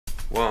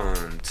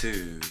1,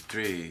 2,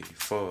 3,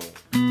 4.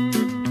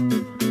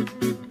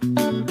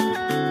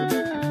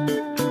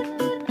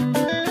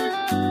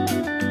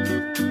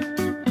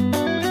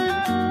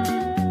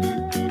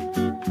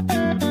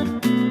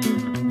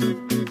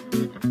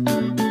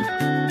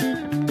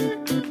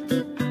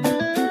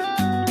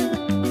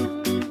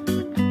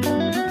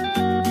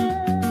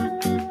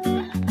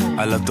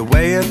 I love the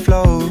way it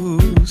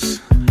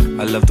flows,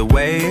 I love the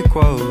way it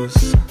grows.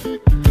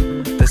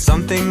 There's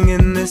something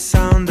in this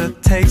sound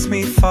that takes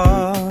me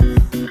far.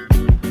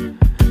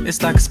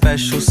 It's like a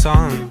special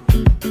song,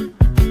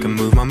 can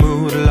move my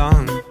mood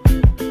along.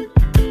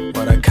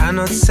 What I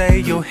cannot say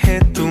you'll hear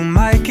through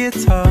my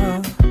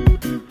guitar.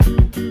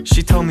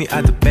 She told me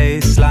at the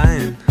bass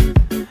line,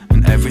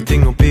 and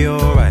everything will be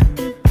alright.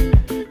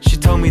 She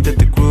told me that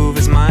the groove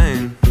is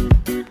mine,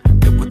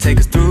 it will take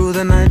us through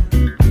the night.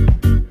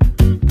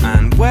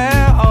 And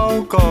where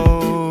I'll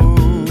go,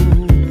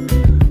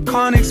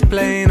 can't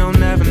explain, I'll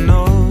never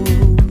know,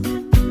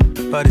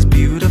 but it's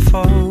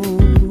beautiful.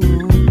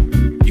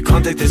 You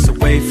can't take this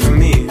away from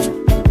me.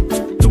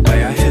 The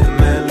way I hear the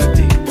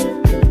melody,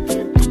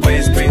 the way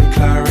it's bringing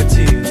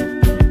clarity,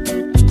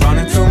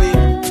 running through me.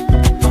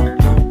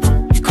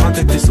 You can't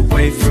take this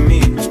away from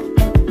me.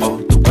 Oh,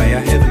 the way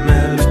I hear the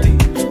melody,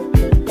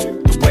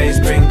 the way it's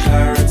bringing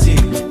clarity,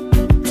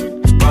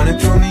 running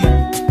through me.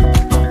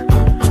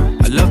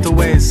 I love the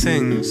way it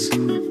sings,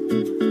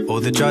 all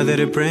the joy that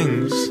it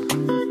brings.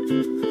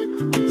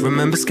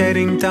 Remember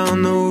skating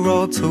down the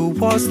road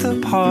towards the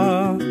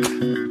park.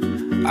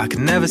 I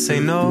could never say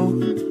no,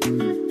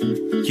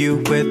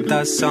 you with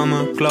that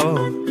summer glow.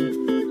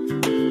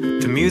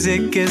 The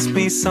music gives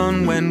me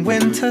sun when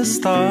winter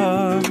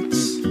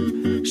starts.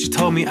 She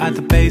told me at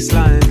the bass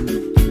line,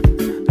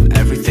 and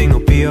everything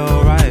will be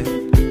alright.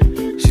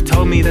 She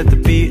told me that the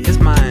beat is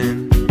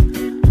mine,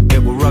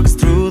 it will rock us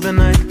through the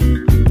night.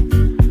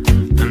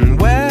 And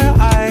where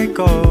I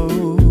go,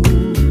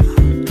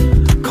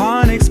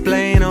 can't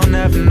explain, I'll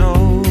never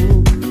know,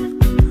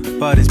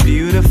 but it's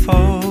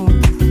beautiful.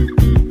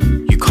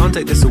 You can't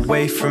take this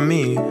away from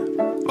me.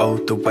 Oh,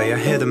 the way I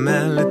hear the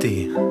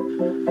melody,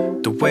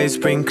 the waves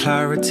bring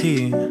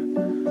clarity,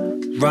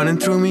 running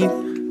through me.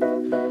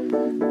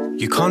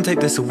 You can't take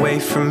this away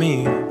from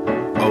me.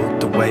 Oh,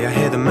 the way I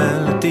hear the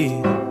melody,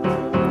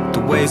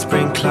 the waves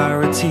bring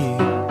clarity,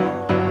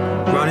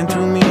 running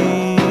through me.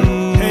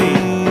 Hey,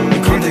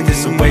 you can't take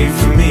this away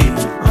from me.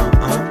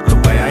 The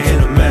way I hear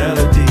the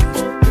melody,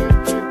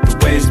 the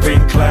waves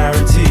bring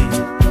clarity,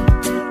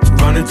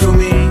 running through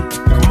me.